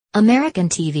American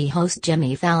TV host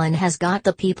Jimmy Fallon has got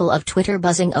the people of Twitter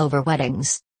buzzing over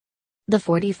weddings. The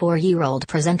 44-year-old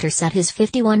presenter set his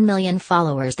 51 million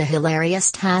followers the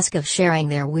hilarious task of sharing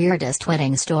their weirdest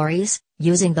wedding stories,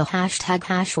 using the hashtag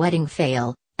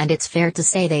 #weddingfail, and it's fair to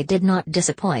say they did not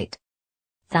disappoint.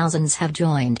 Thousands have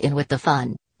joined in with the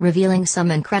fun, revealing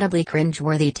some incredibly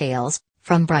cringe-worthy tales,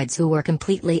 from brides who were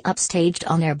completely upstaged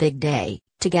on their big day,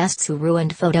 to guests who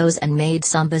ruined photos and made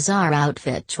some bizarre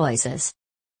outfit choices.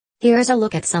 Here's a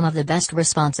look at some of the best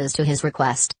responses to his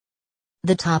request.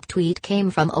 The top tweet came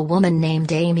from a woman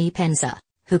named Amy Penza,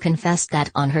 who confessed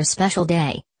that on her special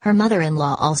day, her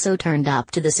mother-in-law also turned up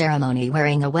to the ceremony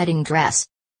wearing a wedding dress.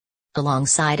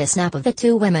 Alongside a snap of the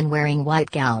two women wearing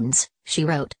white gowns, she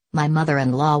wrote, "My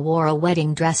mother-in-law wore a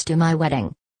wedding dress to my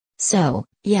wedding. So,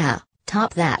 yeah,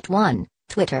 top that one,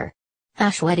 Twitter.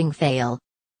 #weddingfail."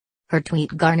 Her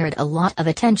tweet garnered a lot of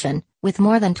attention, with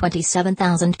more than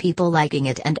 27,000 people liking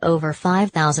it and over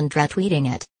 5,000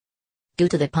 retweeting it. Due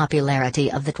to the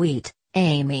popularity of the tweet,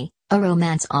 Amy, a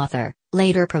romance author,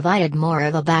 later provided more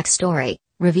of a backstory,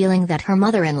 revealing that her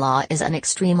mother-in-law is an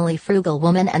extremely frugal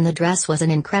woman and the dress was an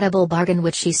incredible bargain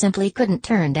which she simply couldn't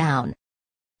turn down.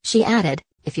 She added,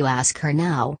 "If you ask her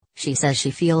now, she says she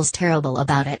feels terrible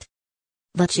about it.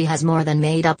 But she has more than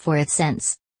made up for it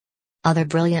since." Other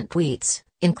brilliant tweets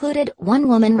included one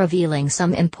woman revealing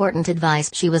some important advice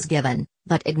she was given,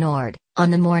 but ignored, on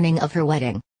the morning of her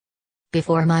wedding.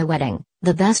 "Before my wedding,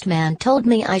 the best man told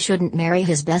me I shouldn't marry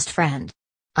his best friend.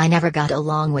 I never got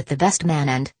along with the best man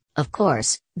and, of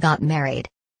course, got married.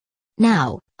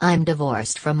 Now, I'm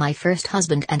divorced from my first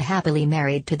husband and happily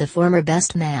married to the former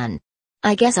best man.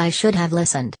 I guess I should have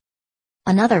listened."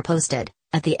 Another posted,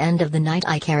 "At the end of the night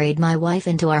I carried my wife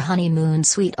into our honeymoon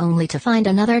suite only to find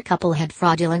another couple had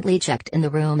fraudulently checked in the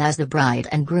room as the bride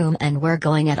and groom and were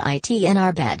going at it in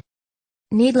our bed.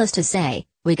 Needless to say,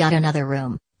 we got another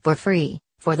room, for free,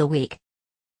 for the week."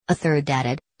 A third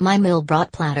added, "My mill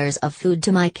brought platters of food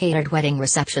to my catered wedding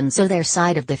reception so their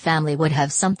side of the family would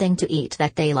have something to eat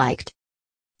that they liked."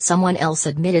 Someone else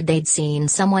admitted they'd seen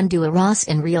someone do a Ross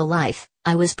in real life.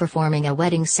 "I was performing a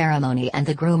wedding ceremony and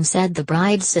the groom said the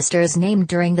bride's sister's name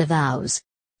during the vows.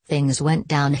 Things went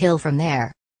downhill from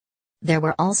there." There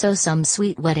were also some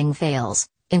sweet wedding fails,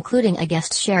 including a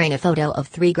guest sharing a photo of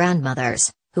 3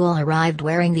 grandmothers, who all arrived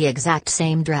wearing the exact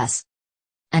same dress.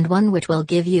 And one which will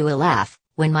give you a laugh: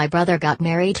 "When my brother got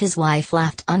married his wife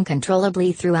laughed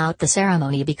uncontrollably throughout the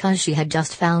ceremony because she had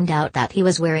just found out that he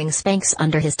was wearing Spanx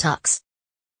under his tux."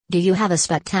 Do you have a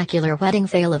spectacular wedding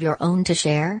fail of your own to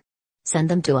share? Send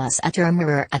them to us at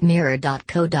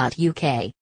yourmirror@mirror.co.uk.